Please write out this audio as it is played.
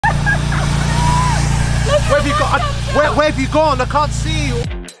have you gone? Where have you gone? I can't see you.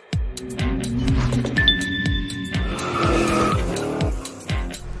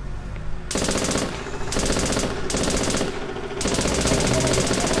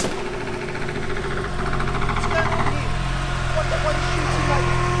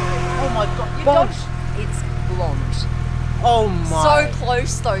 Oh my god. You dodged. It's blonde. Oh my. So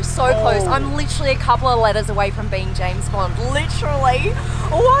close though, so close. I'm literally a couple of letters away from being James Bond. Literally.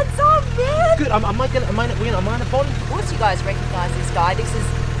 What's up, man? Good. Am I a Bond? Of course you guys recognise this guy. This is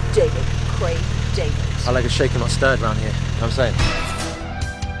David, Craig David. I like a shaken not stirred around here. You know what I'm saying?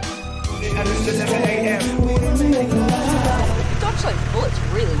 You dodged those bullets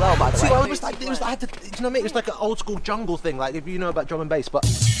really well, by the way. Well, it was like, you know what I mean? It was like an old school jungle thing, like if you know about drum and bass, but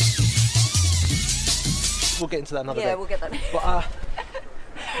we'll get into that another day. Yeah, we'll get that. But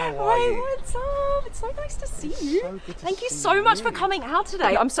how are you? What's up? It's so nice to see you. So good to Thank you see so much you. for coming out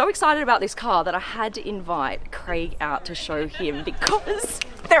today. I'm so excited about this car that I had to invite Craig out to show him because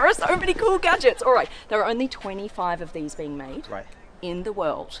there are so many cool gadgets. All right, there are only 25 of these being made in the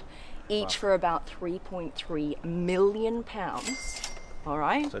world, each for about £3.3 million. All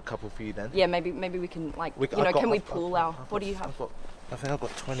right. So a couple for you then. Yeah, maybe we can can we pull our? What do you have? I think I've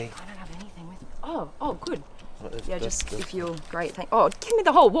got 20. I don't have anything with me. Oh, good. Yeah, just if you're great, oh, give me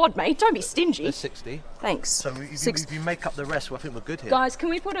the whole wad, mate. Don't be stingy. There's 60. Thanks. So if you make up the rest, well, I think we're good here. Guys, can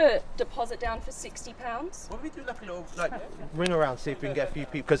we put a deposit down for £60? What do we do, like a little ring around, see if we can get a few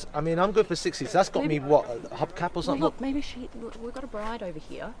people? Because I mean, I'm good for 60. So that's got me what, a hubcap or something? Well, look, maybe we've got a bride over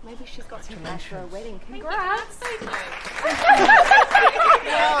here. Maybe she's got some cash for a wedding. Congrats!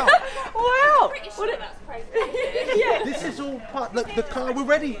 Wow! Wow! Yeah. This is all part. Look, the car. We're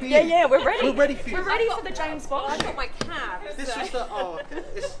ready for you. Yeah, we're ready. We're ready for you. We're ready for the James Bond. I've got my cab. This is the. Oh,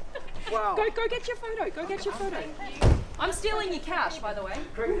 it's, wow. Go get your photo. Go get your photo. I'm stealing your cash, by the way.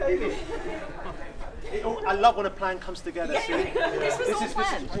 I love when a plan comes together. Yeah, see? this was all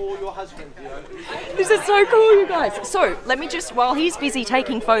planned. This is for your husband. You know? This is so cool, you guys. So let me just, while he's busy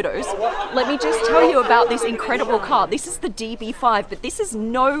taking photos, let me just tell you about this incredible car. This is the DB5, but this is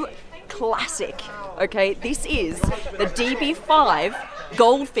no classic, okay? This is the DB5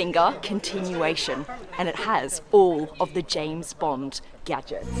 Goldfinger continuation, and it has all of the James Bond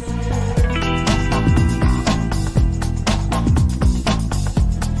gadgets.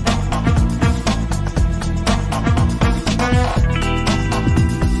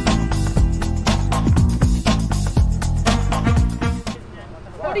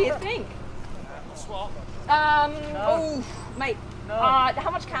 What do you think? Oh, mate.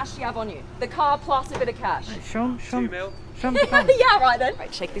 How much cash do you have on you? The car plus a bit of cash. Show 2 mil. Yeah, right then.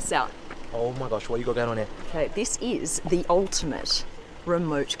 Right, check this out. Oh my gosh, what you got going on here? Okay, this is the ultimate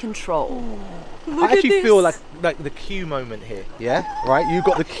remote control. I actually feel like the Q moment here. Yeah, right. You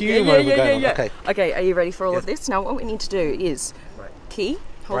got the Q moment going on. Okay. Okay, are you ready for all of this? Now, what we need to do is key.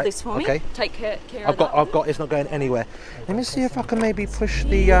 Hold this for me. Okay. Take care of that. I've got. It's not going anywhere. Let me see if I can maybe push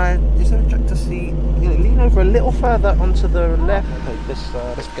the. Is there a track to see? Lean over a little further onto the left. Okay,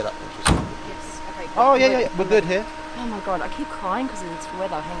 let's get up. Yes. Okay. Oh yeah. We're good here. Oh my god, I keep crying because of this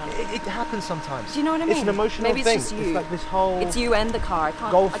weather. Hang on. It happens sometimes. Do you know what I mean? It's an emotional Maybe it's thing. just you. It's like this whole. It's you and the car. I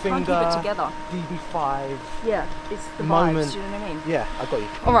can't keep it together. DB5. Yeah, it's the moment. vibes. Do you know what I mean? Yeah, I got you.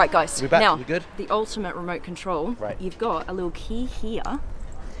 All right, guys. We back? Now, we good? The ultimate remote control. Right. You've got a little key here,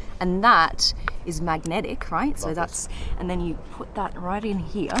 and that is magnetic, right? So that's, and then you put that right in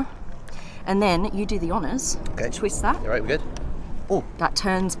here, and then you do the honors. Okay. Twist that. All right, we good? Oh. That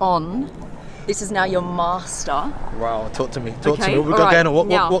turns on. This is now your master. Wow, talk to me. Talk to Okay, me. What we all got right. going on?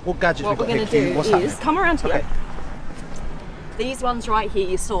 Now, What gadgets what we got we're going to here? do What's is happening? come around here. Okay. These ones right here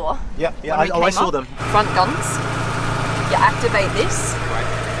you saw. Yeah. when we I came saw up. them. Front guns. You activate this, Right.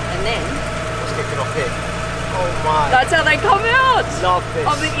 and then What's kicking off here? Oh my. that's how they come out. Love this.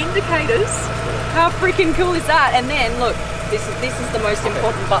 Of the indicators. How freaking cool is that? And then look, this is the most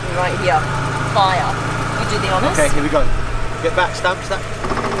important button right here. Fire. You do the honors. Okay, here we go. Get back, stamp.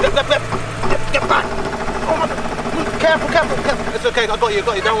 Get back. Oh my God. Careful. It's okay, I got you.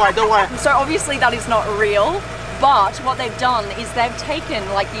 Don't worry. So obviously that is not real, but what they've done is they've taken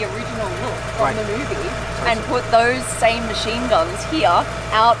like the original look from the movie and put those same machine guns here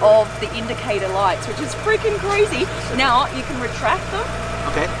out of the indicator lights, which is freaking crazy. Now you can retract them.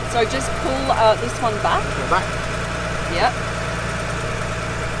 Okay. So just pull this one back. Get back. Yep.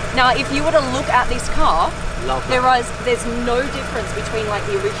 Now if you were to look at this car, Love that. there's no difference between like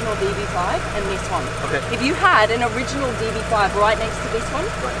the original DB5 and this one. Okay. If you had an original DB5 right next to this one,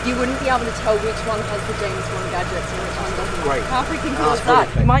 you wouldn't be able to tell which one has the James Bond gadgets and which one doesn't. Great. How freaking cool is brilliant.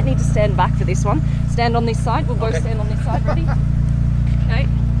 that? You might need to stand back for this one. Stand on this side. We'll both stand on this side. Ready? Okay.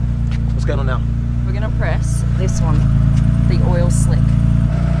 What's going on now? We're we're gonna press this one, the oil slick. Oh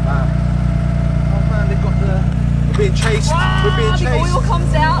man, they've got we're being chased. Wow, we're being chased. The oil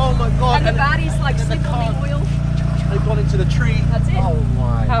comes out. Oh my god. And the baddie's like slipped on the oil. They've gone into the tree. That's it. Oh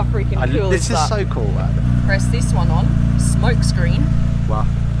my. How freaking cool this is that? This is so cool, man. Press this one on, smoke screen. Wow.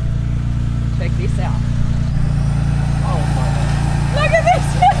 Check this out. Oh my. Look at this!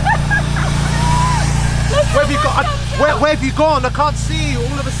 Where have you gone? Where have you gone? I can't see you.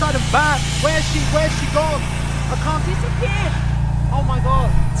 All of a sudden, bam. Where's she gone? I can't. Disappeared. Oh my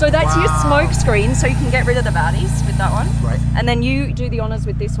god. So that's your smoke screen, so you can get rid of the baddies with that one. Right. And then you do the honors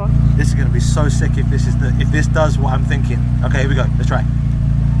with this one. This is going to be so sick if this does what I'm thinking. Okay, here we go. Let's try.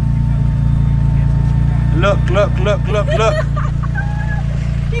 Look.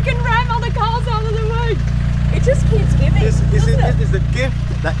 You can ram other cars out of the road. It just keeps giving. This is the gift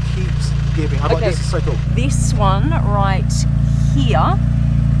that keeps giving. This is so cool. This one right here.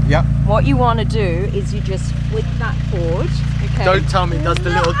 Yep. What you want to do is you just flick that forward. Okay. Don't tell me it does the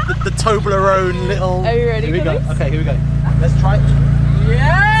little the Toblerone little. Are you ready Here we for go. this? Okay, here we go. Let's try it.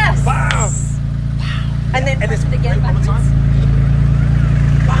 Yes. Bam. And then press it again one more backwards.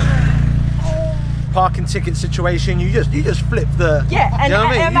 Parking ticket situation. You just flip the. Yeah, and you know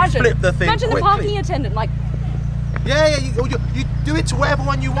what I mean? imagine, you flip the thing imagine the quickly. parking attendant like. Yeah. You do it to whatever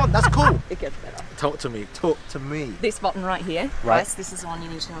one you want. That's cool. It gets better. Talk to me. This button right here, Right. guys, this is the one you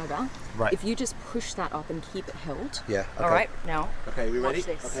need to know about. Right. If you just push that up and keep it held. Yeah. Okay. All right, now. Okay, we ready? Watch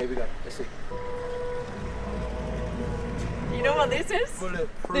this. Okay, we go. Let's see. You know what this is?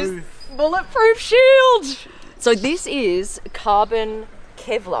 Bulletproof. This bulletproof shield. So this is carbon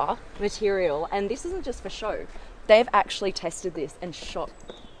Kevlar material, and this isn't just for show. They've actually tested this and shot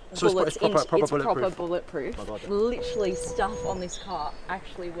bullets into proper it's proper bulletproof. bulletproof. Oh my God. Literally stuff on this car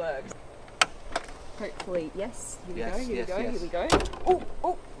actually works. Hopefully, yes. Here we go.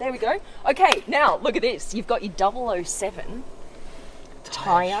 Oh, there we go. Okay, now look at this. You've got your 007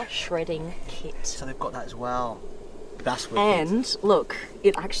 tire shredding kit. So they've got that as well. That's wicked. And look,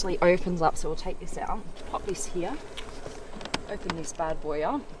 it actually opens up. So we'll take this out. Pop this here. Open this bad boy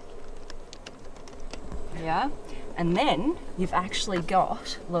up. Yeah. And then you've actually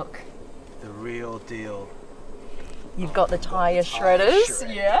got, look. The real deal. You've got the tire shredders.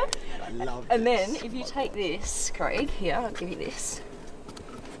 shredder. Yeah. I love And this. then if you take this, Craig, here, I'll give you this.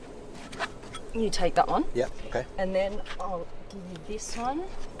 You take that one. Yep. Okay. And then I'll give you this one.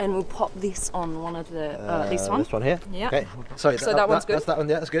 And we'll pop this on one of the, this one. This one here. Yeah. Okay. Sorry. So that one's good? That's that one.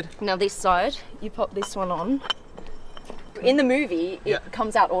 Yeah, that's good. Now this side, you pop this one on. In the movie, it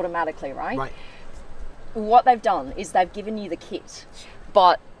comes out automatically, right? Right. What they've done is they've given you the kit,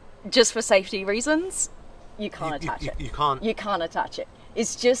 but just for safety reasons, you can't attach it. You can't. You can't attach it.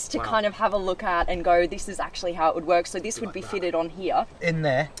 It's just to kind of have a look at and go, this is actually how it would work. So this would be fitted on here. In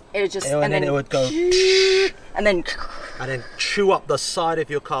there. It would just And then it would go. and then chew up the side of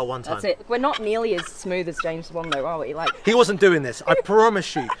your car one time. that's it. We're not nearly as smooth as James Bond though, are we? Like He wasn't doing this. I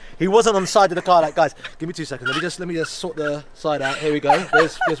promise you. He wasn't on the side of the car like, guys, give me 2 seconds. Let me just sort the side out. Here we go.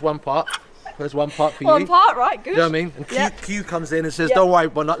 There's one part. There's one part for you. one part, right? Good. You know what I mean? And Yep. Q comes in and says, Yep. don't worry,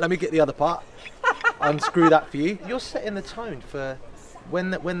 but let me get the other part. Unscrew that for you. You're setting the tone for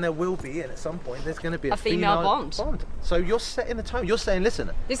when there will be, and at some point there's going to be a female Bond. So you're setting the tone. You're saying, listen.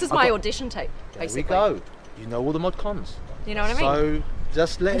 This is my audition tape, basically. There we go. You know all the mod cons. You know what I mean? So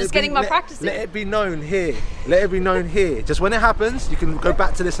just let I'm it just be, getting my practice in. Let it be known here. Let it be known here. Just when it happens, you can go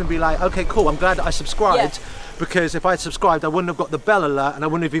back to this and be like, okay, cool. I'm glad that I subscribed. Yeah. Because if I had subscribed, I wouldn't have got the bell alert and I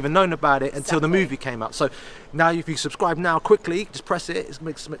wouldn't have even known about it until the movie came out. So now if you subscribe now quickly, just press it, it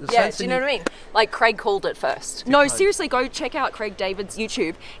makes sense. Yeah, do you know what I mean? Like Craig called it first. No, seriously, go check out Craig David's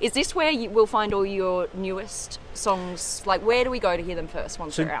YouTube. Is this where you will find all your newest songs? Like where do we go to hear them first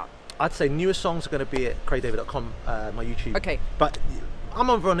once they're out? I'd say newest songs are going to be at craigdavid.com, my YouTube. Okay. But I'm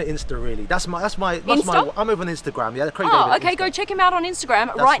over on the Insta really. That's my Insta? I'm over on Instagram, yeah. Craig Oh, David okay, Insta. go check him out on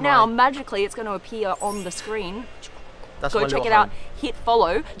Instagram. Right now, magically, it's going to appear on the screen. That's go my check little it out, home. hit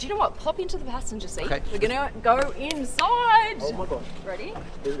follow. Do you know what? Pop into the passenger seat. Okay. We're going to go inside. Oh my gosh. Ready?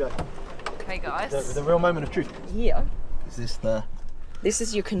 Here we go. Okay, guys. The real moment of truth. Here. Is this the... This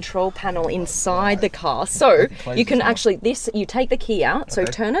is your control panel inside the car. So you can actually, you take the key out, so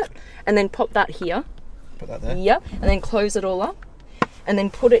turn it, and then pop that here. Put that there. Yep, and then close it all up. And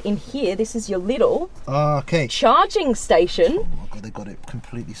then put it in here. This is your little okay. charging station. Oh my god, they got it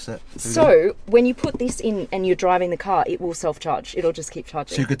completely set. So when you put this in and you're driving the car, it will self-charge. It'll just keep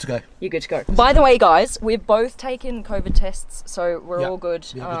charging. So you're good to go. You're good to go. By the way, guys, we've both taken COVID tests, so we're all good.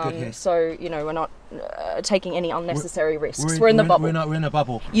 Yeah, we're good here. So, you know, we're not taking any unnecessary risks. We're in the bubble. We're in a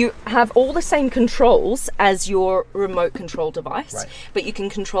bubble. You have all the same controls as your remote control device, right, but you can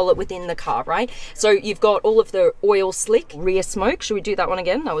control it within the car, right? So you've got all of the oil slick, rear smoke. Should we do that one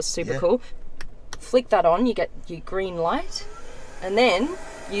again? That was super cool. Flick that on, you get your green light, and then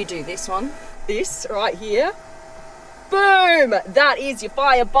you do this one, this right here. Boom! That is your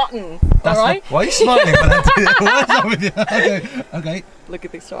fire button. All right. Why are you smiling when I do that? What's up with you? Okay. Look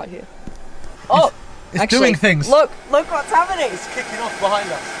at this right here. Oh, it's actually doing things. Look what's happening. It's kicking off behind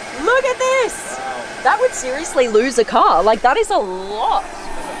us. Look at this. Wow. That would seriously lose a car. Like, that is a lot.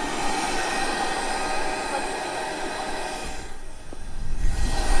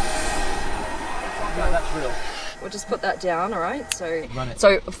 No, that's real. We'll just put that down, all right? So, run it.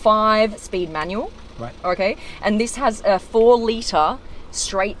 So 5-speed manual. Right. Okay. And this has a 4-litre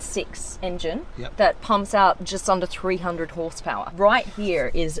straight 6 engine that pumps out just under 300 horsepower. Right here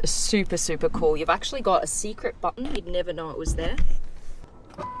is super, super cool. You've actually got a secret button. You'd never know it was there.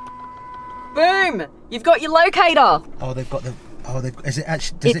 Boom! You've got your locator. Oh, they've got the. Oh, they've. Is it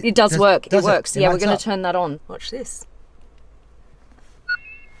actually? It does work. It works. Yeah, we're going up. to turn that on. Watch this.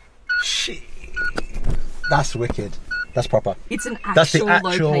 Shit. That's wicked. That's proper. It's an actual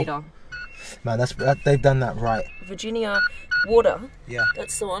locator. Man, they've done that right. Virginia Water. Yeah.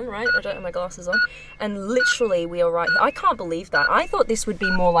 That's the one, right? I don't have my glasses on. And literally, we are right here. I can't believe that. I thought this would be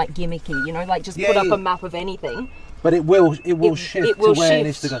more like gimmicky, you know, like just put up a map of anything. But it will shift to where it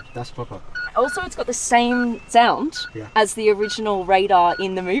needs to go. That's proper. Also, it's got the same sound as the original radar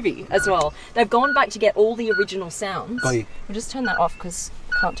in the movie as well. They've gone back to get all the original sounds. Got you. We'll just turn that off because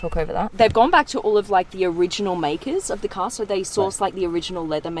I can't talk over that. They've gone back to all of like the original makers of the car. So they source like the original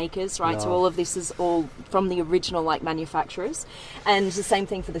leather makers, right? So all of this is all from the original like manufacturers. And the same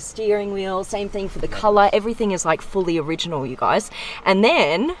thing for the steering wheel, same thing for the color. Everything is like fully original, you guys. And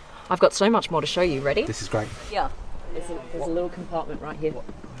then I've got so much more to show you. Ready? This is great. Yeah. There's a little compartment right here.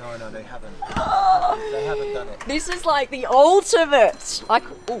 No, they haven't. They haven't done it. This is like the ultimate. Like,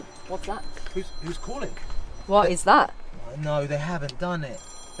 oh, what's that? Who's calling? What is that? No, they haven't done it.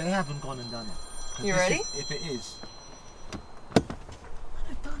 They haven't gone and done it. You ready? If it is.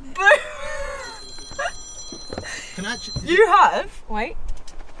 I've done it. Can I actually, you have. Wait.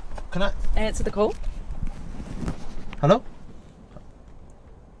 Can I answer the call? Hello?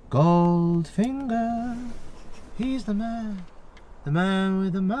 Goldfinger. He's the man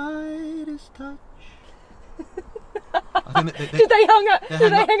with the Midas touch. I think Did they hang up?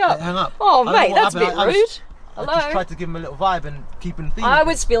 Did they hang up? They hung up. Oh, mate, that's a bit rude. I just tried to give him a little vibe and keep him feeling. I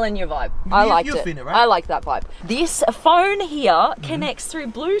was feeling your vibe. I liked it. Feeling it, right? I like that vibe. This phone here connects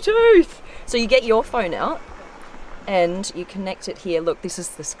through Bluetooth. So you get your phone out and you connect it here. Look, this is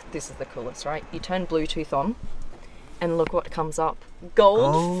the coolest, right? You turn Bluetooth on. And look what comes up.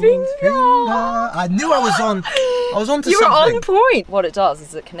 Goldfinger. I knew I was on to something. You were on point. What it does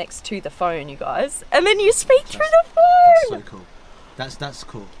is it connects to the phone, you guys. And then you speak through the phone. That's so cool. That's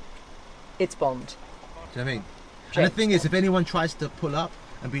cool. It's bombed. Do you know what I mean? And the thing is, if anyone tries to pull up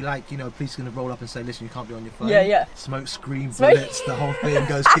and be like, you know, police are going to roll up and say, listen, you can't be on your phone. Yeah. Smoke, scream, bullets, the whole thing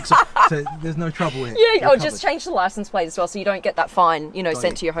kicks off. So there's no trouble here. Yeah, just change the license plate as well so you don't get that fine, you know,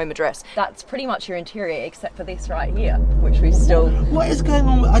 sent to your home address. That's pretty much your interior except for this right here, which we still... What is going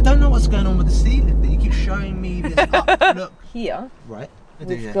on? I don't know what's going on with the ceiling thing. You keep showing me this up. Look. Here, right.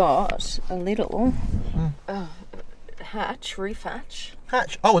 We've got a little hatch, roof hatch.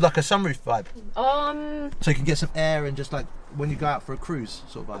 Hatch? Oh, like a sunroof vibe. So you can get some air and just like when you go out for a cruise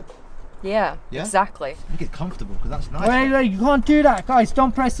sort of vibe. Yeah, exactly. You get comfortable because that's nice. Wait, you can't do that, guys.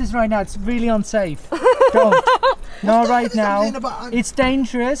 Don't press this right now. It's really unsafe. Don't. Not right now. It's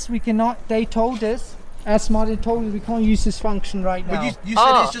dangerous. We cannot. They told us. As Martin told you, we can't use this function right now. But you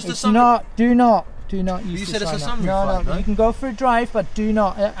said it's just a sunroof. Do not use you this said it's right a sunroof. No, right? you can go for a drive, but do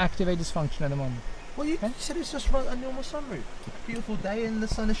not activate this function at the moment. Well, you said it's just a normal sunroof. Beautiful day and the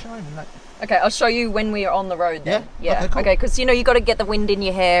sun is shining. Like. Okay, I'll show you when we are on the road then. Yeah. Okay, because you know you got to get the wind in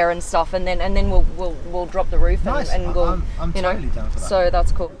your hair and stuff, and then we'll drop the roof and we'll. I'm totally down for that. So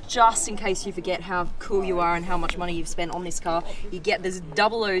that's cool. Just in case you forget how cool you are and how much money you've spent on this car, you get this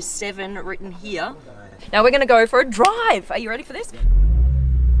 007 written here. Now we're gonna go for a drive. Are you ready for this?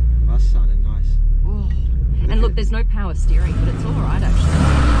 That's sounding nice. Oh. And look, there's no power steering, but it's all right actually.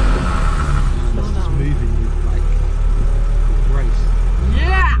 That's just moving with like grace.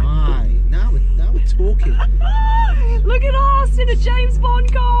 Yeah. Now we're talking. Look at us in a James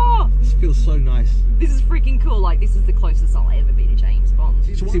Bond car. This feels so nice. This is freaking cool. Like this is the closest I'll ever be to James Bond.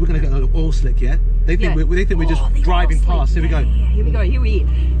 So we're gonna get a little oil slick, yeah? They think we're just driving past. Here we go. Yeah, here we go.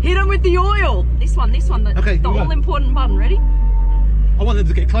 Hit them with the oil. This one. The all important button. Ready? I want them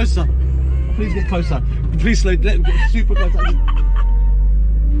to get closer. Please get closer. Please slow. Let him get super close.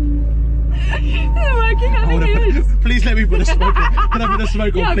 It's working, I think it is. Please let me put a smoke on. Can I put a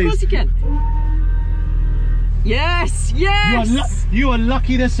smoke on, Yeah, please? of course you can. Yes, yes! You are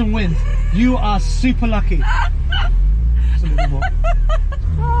lucky there's some wind. You are super lucky. Just a little more.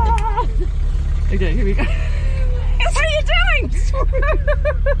 Okay, here we go. What are you doing?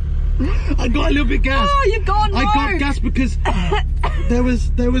 I got a little bit gas. Oh, you've gone I got gas because there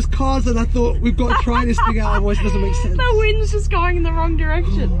was cars and I thought we've got to try this thing out, otherwise it doesn't make sense. The wind's just going in the wrong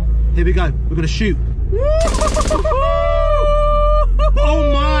direction. Here we go. We're gonna shoot.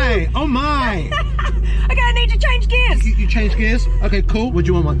 Oh my! Oh my! Okay, I need to change gears. You change gears? Okay, cool. What do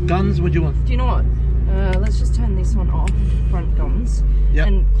you want? What guns? What do you want? Do you know what? Let's just turn this one off, front guns, Yep.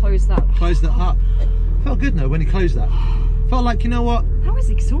 and close that. Close that up. Felt good though when you closed that. Felt like, you know what? That was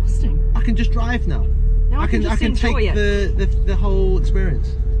exhausting. I can just drive now. Now I can just enjoy take it. the whole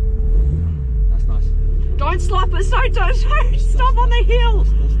experience. That's nice. Don't slap us! Don't stop on the hill.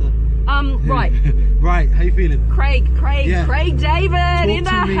 Right. Right. How you feeling? Craig Yeah. David in the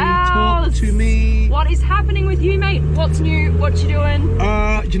house. Talk to me. What is happening with you, mate? What's new? What you doing?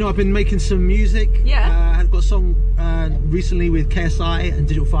 You know, I've been making some music. Yeah. I've got a song recently with KSI and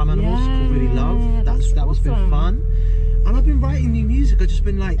Digital Farm Animals called Really Love. That was awesome. been fun. And I've been writing new music. I've just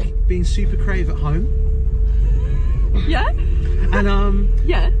been like being super creative at home. Yeah. And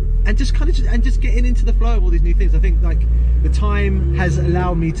Yeah. and just getting into the flow of all these new things. I think like the time has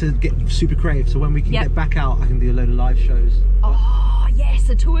allowed me to get super creative. So when we can get back out, I can do a load of live shows. Oh yes,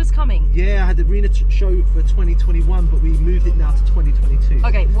 the tour's coming. Yeah, I had the arena show for 2021, but we moved it now to 2022.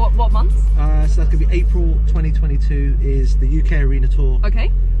 Okay, what months? So that's gonna be April 2022 is the UK arena tour.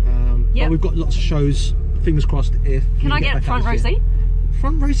 Okay. But we've got lots of shows. Fingers crossed. If Can I get front row seat?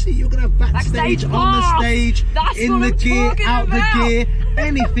 Front row seat, you're gonna have backstage on the stage, That's in what the I'm gear, talking out about. the gear,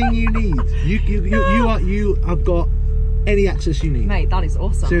 anything you need. You have got any access you need. Mate, that is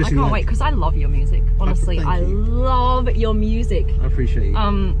awesome. Seriously, I can't like- wait because I love your music. Honestly, Thank I you. love your music. I appreciate you.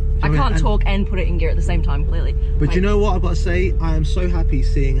 I can't talk and put it in gear at the same time, clearly. But Like, you know what I've got to say? I am so happy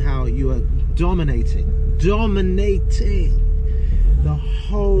seeing how you are dominating the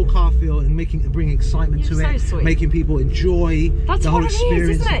whole car field and bringing excitement You're to it, so sweet. making people enjoy That's the whole what it is,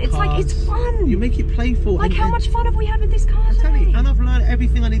 experience. isn't it? of It's like, cars. it's fun. You make it playful. Like, how much fun have we had with this car Tell me, today? and I've learned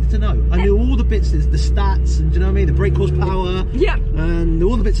everything I needed to know. I knew all the bits, the stats, and do you know what I mean? The brake horsepower. Yep. And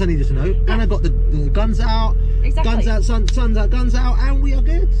all the bits I needed to know. And I got the guns out. Exactly. Guns out, sun's out, guns out, and we are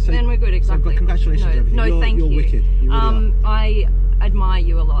good. So, Then we're good, exactly. So congratulations, everything. No, thank you. You're wicked. You really are. I admire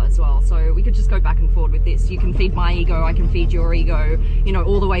you a lot as well, so we could just go back and forward with this. You can feed my ego, I can feed your ego, you know,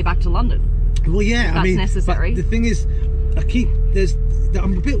 all the way back to London. Well, yeah, I mean, necessary. But the thing is,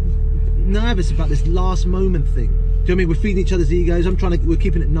 I'm a bit nervous about this last moment thing. Do you know what I mean? We're feeding each other's egos. We're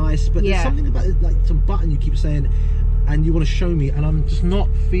keeping it nice, but there's something about it, like some button you keep saying, and you want to show me, and I'm just not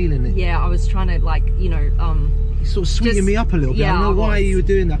feeling it. Yeah, I was trying to, like, you know, You're sort of sweetening me up a little bit. Yeah, I don't know why was. you were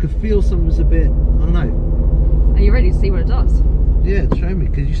doing that. I could feel something was a bit, I don't know. Are you ready to see what it does? Yeah, show me,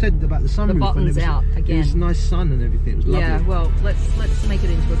 because you said about the sunroof. The button's and out again. It was nice sun and everything. It was lovely. Yeah, well, let's make it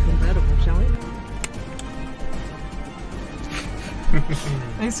into a convertible, shall we?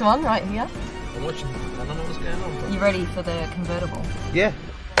 This one right here. I'm watching. I don't know what's going on. You ready for the convertible? Yeah.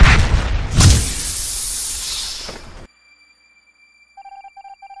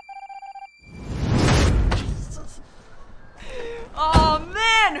 Oh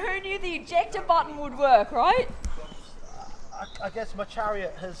man, who knew the ejector button would work, right? I guess my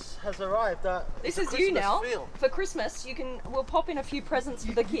chariot has arrived. This is you now. For Christmas, we'll pop in a few presents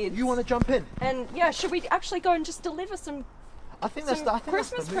for the kids. You want to jump in? And yeah, should we actually go and just deliver some? I think Some that's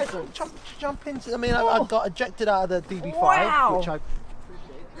Christmas the move. presents. Jump into. I mean, I got ejected out of the DB5, Wow. which I.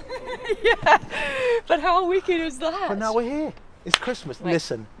 Yeah, but how wicked is that? But now we're here. It's Christmas. Mate,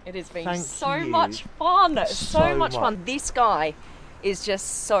 Listen, it has been thank so you much fun. So so much fun. much. This guy is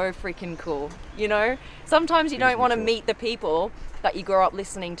just so freaking cool. You know, sometimes you don't want to meet the people that you grew up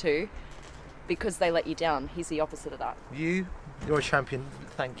listening to because they let you down. He's the opposite of that. you're a champion.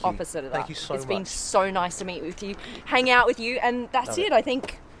 Thank you. Opposite of that. Thank you so much. It's been so nice to meet with you, hang out with you, and that's Love it. it. I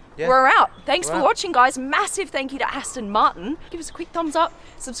think Yeah. we're out. Thanks We're for out. watching, guys. Massive thank you to Aston Martin. Give us a quick thumbs up,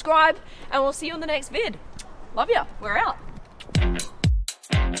 subscribe, and we'll see you on the next vid. Love ya. We're out.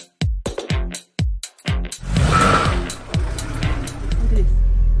 Look at this.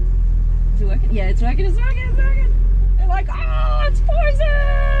 Is it working? Yeah, it's working. It's working. They're like, oh, it's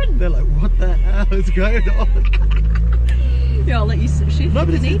poison. They're like, what the hell is going on? Yeah, I'll let you shift. No,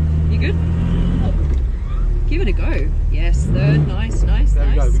 but it's- You good? Give it a go. Yes, third. Nice. There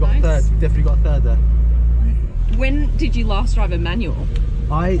we go. We got a third. We definitely got a third there. When did you last drive a manual?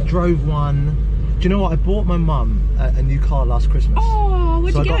 I drove one. Do you know what? I bought my mum a new car last Christmas. Oh,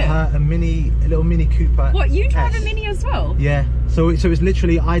 what'd you get? So I got her a little Mini Cooper. What, you drive S. a Mini as well? Yeah. So it's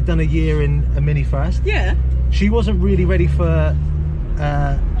literally, I'd done a year in a Mini first. Yeah. She wasn't really ready for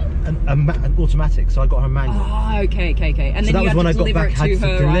an automatic, so I got her manual. Oh, okay. And so then that you was when I got back, had to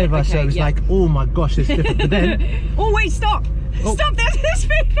deliver, right? Okay, so it was like, oh my gosh, it's different. But then... oh, wait, stop! Oh. Stop, there's this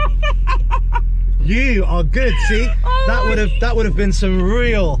speaker! You are good, see? Oh that would have been some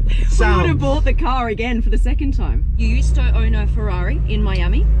real sound. We would have bought the car again for the second time. You used to own a Ferrari in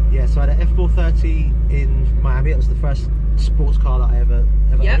Miami? Yeah, so I had an F430 in Miami. That was the first sports car that I ever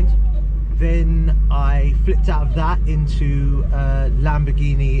owned. Then I flipped out of that into a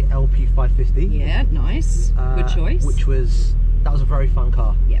Lamborghini LP550. Yeah, nice. Good choice. That was a very fun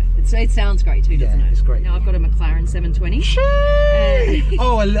car. Yeah, it sounds great too, doesn't it? Yeah, it's great. Now I've got a McLaren 720.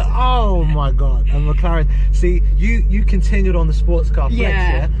 Oh my God, a McLaren. See, you continued on the sports car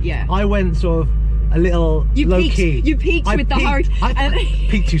flex, yeah. I went sort of a little low key. You peaked with the hurry. I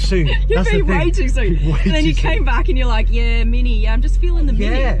peaked too soon. You peaked way too soon. And then you came back and you're like, yeah, Mini. Yeah, I'm just feeling the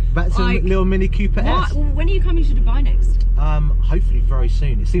Mini. Yeah, back to little Mini Cooper S. When are you coming to Dubai next? Hopefully very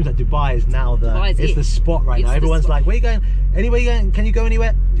soon. It seems like Dubai is now the spot right now. Everyone's like, where are you going? Anywhere you going? Can you go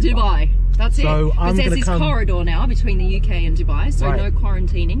anywhere? Dubai. That's it. So because there's this corridor now between the UK and Dubai, so no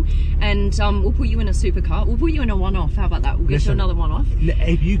quarantining. And we'll put you in a supercar. We'll put you in a one-off. How about that? We'll get you another one-off.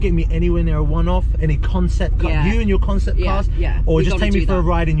 If you get me anywhere near a one-off, any concept car, you and your concept cars, or just take me for a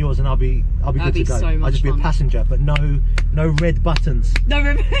ride in yours, and I'll be good to go. So much I'll just be a passenger, but no red buttons. No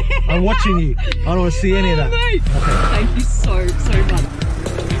red. I'm watching you. I don't want to see any of that. Mate. Okay. Thank you so much.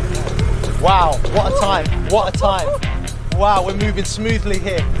 Wow, what a time! What a time! Wow, we're moving smoothly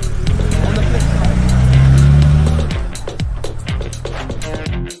here. On the flip